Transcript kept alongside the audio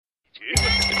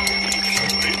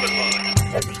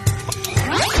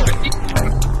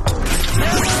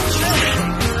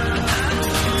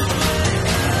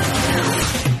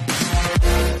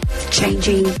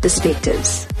Changing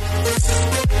Perspectives.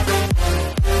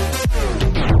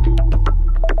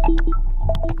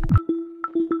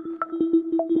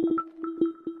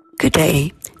 Good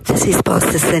day, this is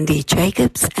Pastor Cindy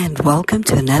Jacobs and welcome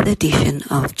to another edition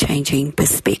of Changing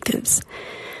Perspectives.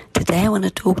 Today I want to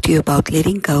talk to you about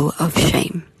letting go of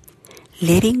shame.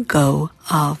 Letting go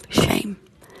of shame.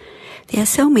 There are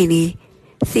so many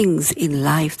things in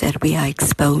life that we are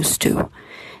exposed to.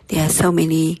 There are so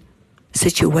many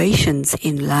situations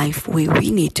in life where we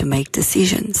need to make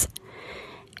decisions.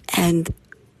 And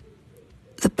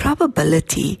the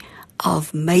probability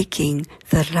of making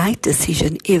the right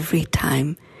decision every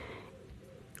time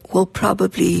will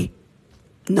probably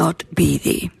not be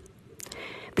there.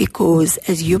 Because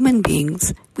as human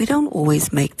beings, we don't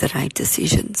always make the right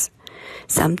decisions.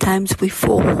 Sometimes we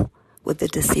fall with the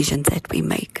decisions that we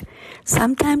make.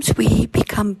 Sometimes we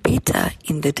become better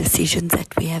in the decisions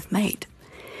that we have made.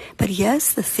 But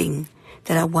here's the thing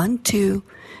that I want to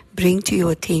bring to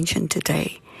your attention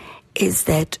today is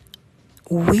that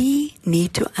we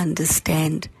need to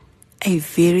understand a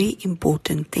very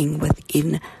important thing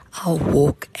within our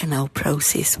walk and our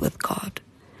process with God.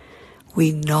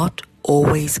 We're not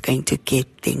always going to get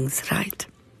things right.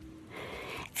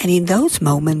 And in those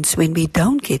moments when we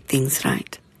don't get things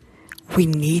right, we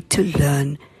need to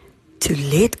learn to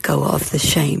let go of the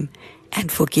shame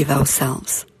and forgive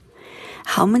ourselves.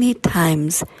 How many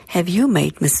times have you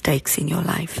made mistakes in your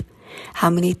life? How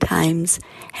many times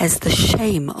has the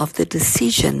shame of the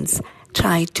decisions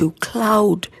tried to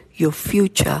cloud your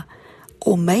future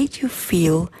or made you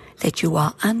feel that you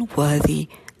are unworthy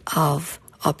of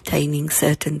obtaining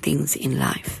certain things in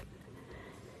life?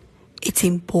 It's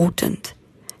important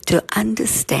to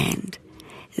understand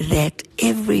that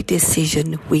every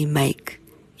decision we make,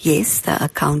 yes, the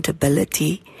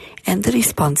accountability and the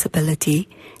responsibility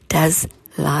does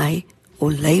lie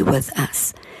or lay with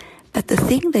us. But the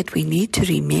thing that we need to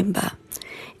remember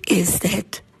is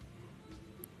that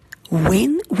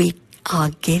when we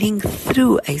are getting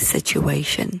through a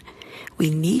situation, we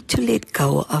need to let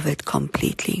go of it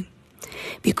completely.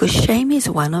 Because shame is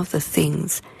one of the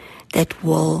things that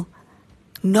will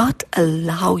not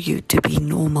allow you to be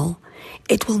normal.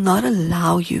 It will not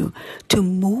allow you to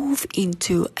move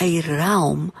into a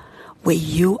realm where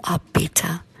you are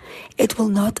better. It will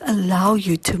not allow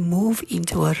you to move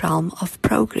into a realm of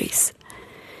progress.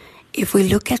 If we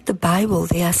look at the Bible,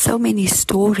 there are so many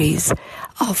stories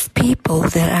of people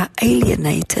that are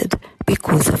alienated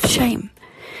because of shame.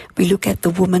 We look at the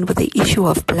woman with the issue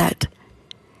of blood.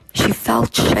 She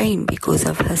felt shame because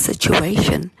of her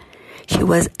situation. She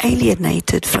was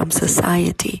alienated from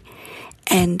society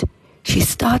and she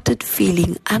started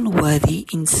feeling unworthy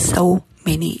in so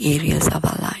many areas of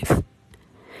her life.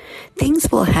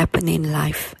 Things will happen in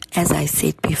life, as I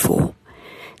said before.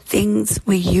 Things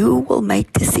where you will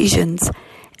make decisions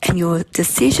and your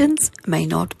decisions may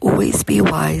not always be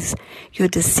wise. Your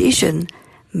decision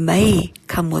may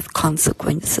come with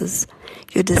consequences.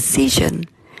 Your decision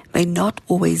may not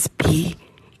always be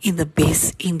in the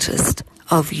best interest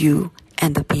of you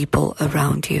and the people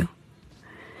around you.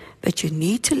 But you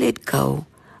need to let go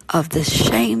of the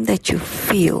shame that you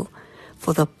feel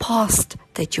for the past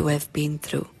that you have been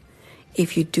through.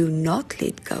 If you do not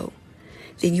let go,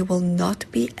 then you will not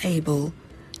be able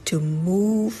to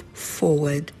move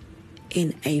forward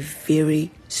in a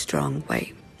very strong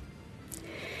way.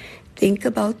 Think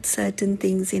about certain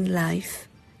things in life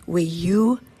where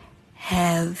you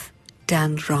have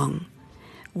done wrong,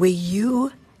 where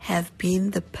you have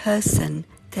been the person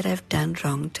that have done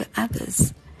wrong to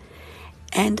others.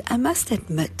 And I must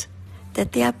admit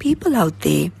that there are people out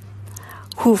there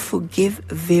who forgive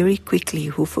very quickly,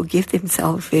 who forgive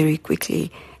themselves very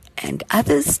quickly, and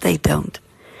others they don't.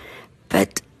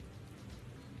 But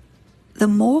the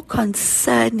more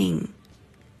concerning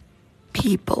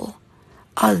people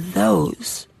are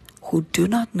those who do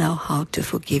not know how to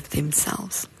forgive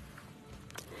themselves.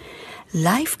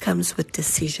 Life comes with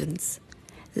decisions.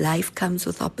 Life comes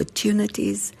with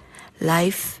opportunities.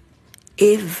 Life,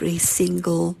 every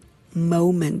single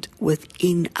moment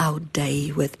within our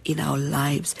day, within our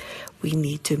lives, we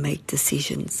need to make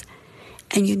decisions.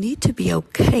 And you need to be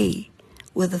okay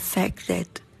with the fact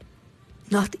that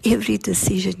not every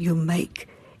decision you make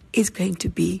is going to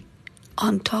be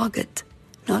on target.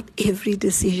 Not every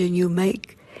decision you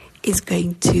make is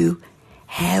going to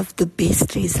have the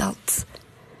best results.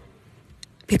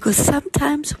 Because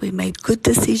sometimes we make good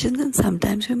decisions and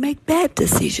sometimes we make bad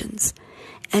decisions.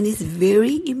 And it's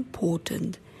very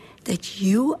important that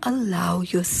you allow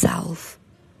yourself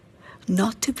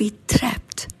not to be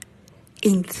trapped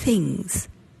in things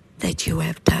that you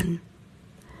have done.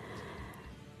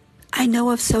 I know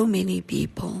of so many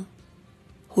people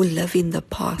who live in the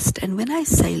past, and when I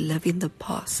say live in the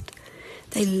past,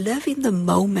 they live in the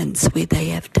moments where they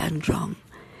have done wrong.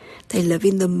 They live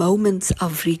in the moments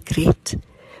of regret,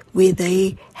 where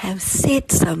they have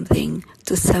said something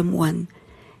to someone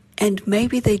and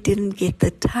maybe they didn't get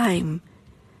the time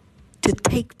to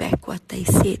take back what they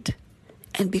said.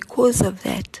 And because of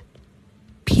that,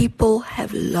 people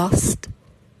have lost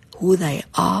who they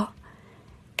are,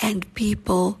 and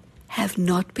people have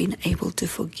not been able to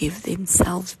forgive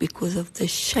themselves because of the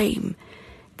shame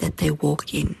that they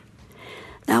walk in.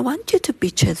 Now I want you to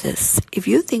picture this. If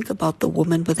you think about the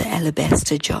woman with the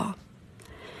alabaster jar,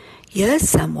 here's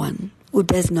someone who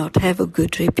does not have a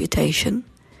good reputation.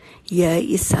 Here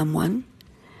is someone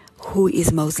who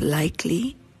is most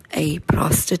likely a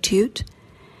prostitute.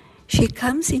 She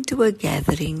comes into a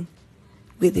gathering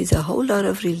where there's a whole lot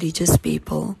of religious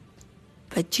people,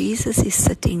 but Jesus is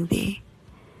sitting there,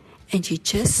 and she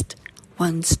just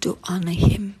wants to honor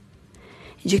him.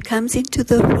 And she comes into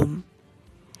the room,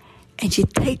 and she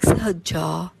takes her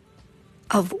jar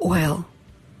of oil,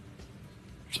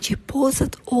 and she pours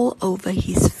it all over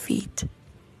his feet,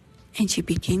 and she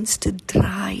begins to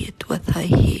dry it with her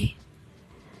hair.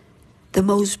 The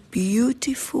most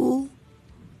beautiful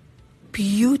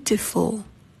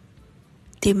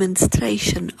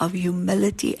demonstration of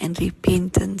humility and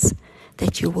repentance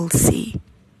that you will see.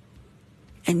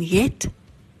 And yet,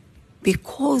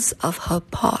 because of her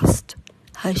past,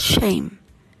 her shame,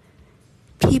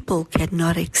 people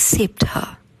cannot accept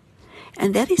her.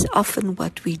 And that is often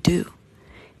what we do.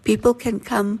 People can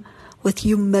come with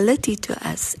humility to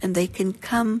us, and they can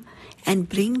come and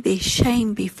bring their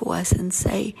shame before us and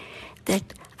say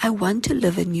that I want to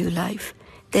live a new life.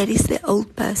 That is the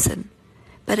old person.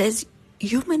 But as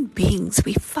human beings,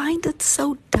 we find it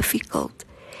so difficult,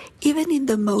 even in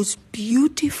the most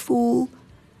beautiful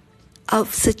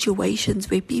of situations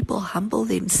where people humble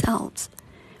themselves.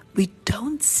 We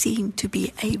don't seem to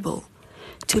be able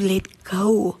to let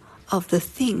go of the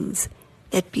things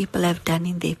that people have done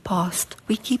in their past.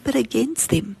 We keep it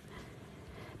against them.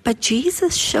 But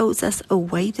Jesus shows us a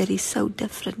way that is so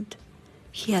different.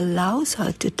 He allows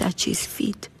her to touch his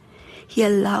feet. He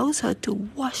allows her to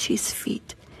wash his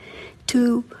feet,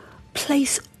 to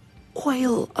place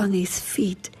oil on his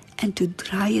feet and to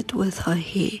dry it with her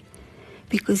hair,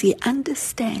 because he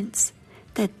understands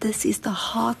that this is the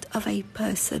heart of a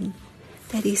person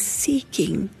that is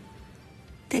seeking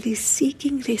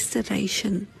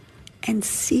restoration and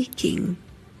seeking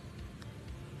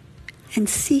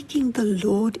the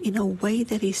Lord in a way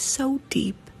that is so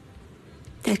deep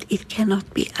that it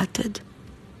cannot be uttered.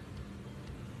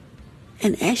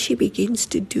 And as she begins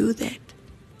to do that,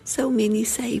 so many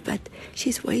say, but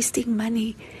she's wasting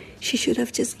money. She should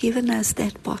have just given us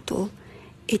that bottle.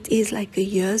 It is like a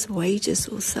year's wages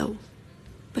or so.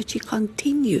 But she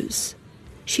continues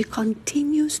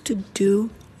to do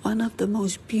one of the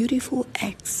most beautiful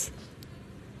acts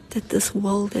that this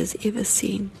world has ever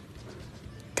seen,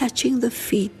 touching the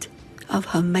feet of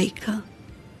her Maker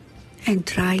and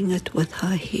drying it with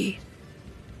her hair.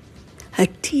 Her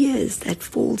tears that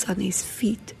falls on his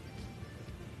feet.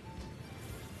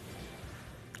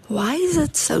 Why is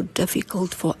it so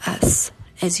difficult for us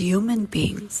as human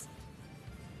beings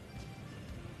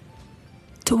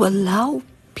to allow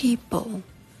people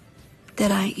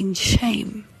that are in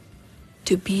shame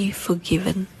to be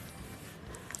forgiven?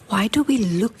 Why do we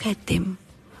look at them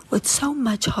with so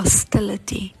much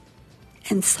hostility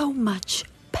and so much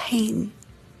pain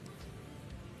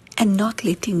and not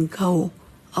letting go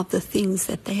of the things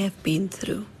that they have been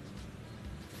through?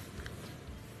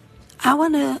 I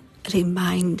want to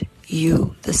remind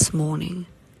you this morning,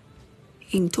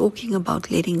 in talking about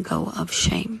letting go of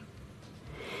shame,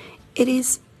 it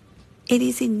is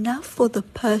enough for the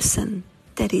person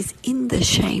that is in the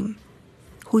shame,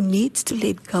 who needs to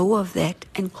let go of that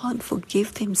and can't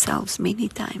forgive themselves many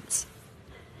times.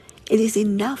 It is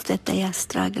enough that they are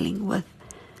struggling with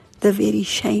the very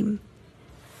shame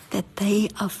that they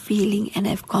are feeling and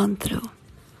have gone through.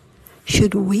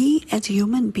 Should we as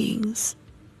human beings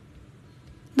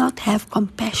not have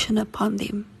compassion upon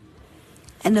them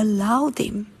and allow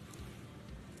them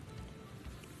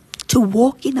to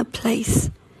walk in a place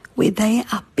where they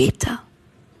are better,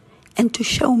 and to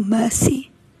show mercy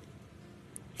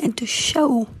and to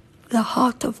show the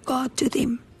heart of God to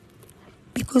them?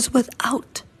 Because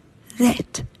without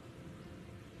that,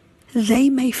 they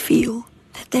may feel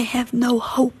that they have no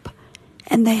hope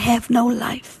and they have no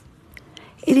life.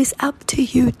 It is up to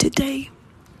you today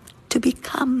to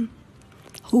become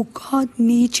who God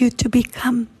needs you to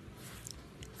become.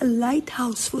 A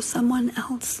lighthouse for someone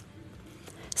else.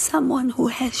 Someone who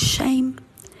has shame,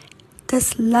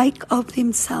 dislike of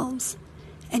themselves,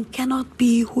 and cannot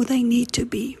be who they need to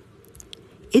be.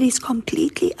 It is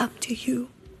completely up to you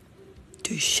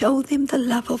to show them the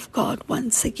love of God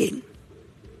once again.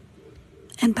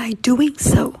 And by doing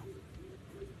so,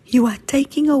 you are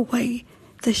taking away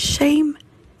the shame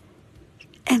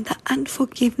and the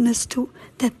unforgiveness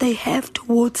that they have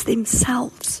towards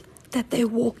themselves that they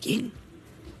walk in.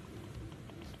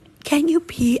 Can you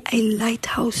be a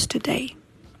lighthouse today?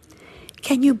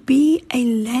 Can you be a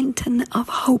lantern of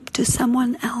hope to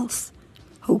someone else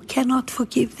who cannot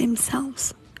forgive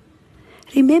themselves?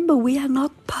 Remember, we are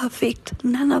not perfect.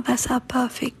 None of us are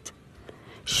perfect.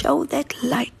 Show that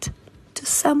light to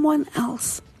someone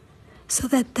else so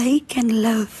that they can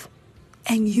live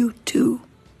and you too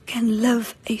can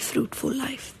live a fruitful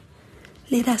life.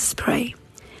 Let us pray.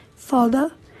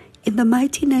 Father, in the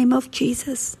mighty name of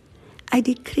Jesus, I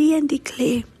decree and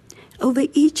declare over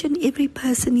each and every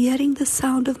person hearing the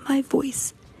sound of my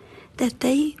voice that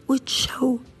they would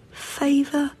show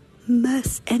favor,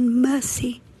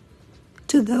 mercy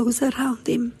to those around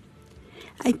them.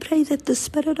 I pray that the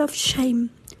spirit of shame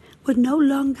would no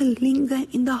longer linger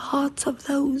in the hearts of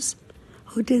those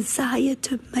who desire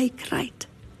to make right.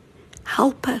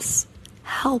 Help us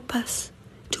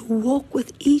to walk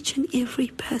with each and every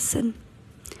person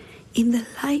in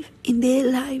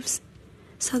their lives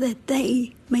so that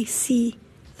they may see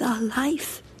the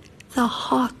life, the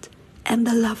heart, and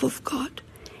the love of God.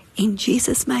 In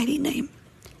Jesus' mighty name,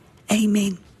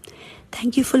 amen.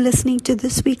 Thank you for listening to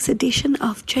this week's edition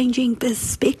of Changing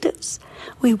Perspectives.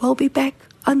 We will be back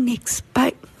on next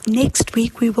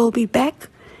week. We will be back.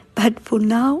 But for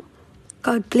now,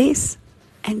 God bless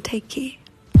and take care.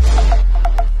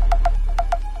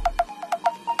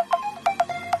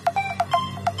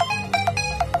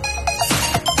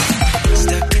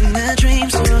 Stuck in the dream,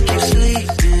 so I keep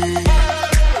sleeping.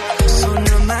 So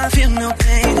numb, I feel no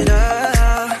pain at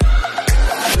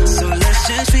all. So let's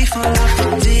just be for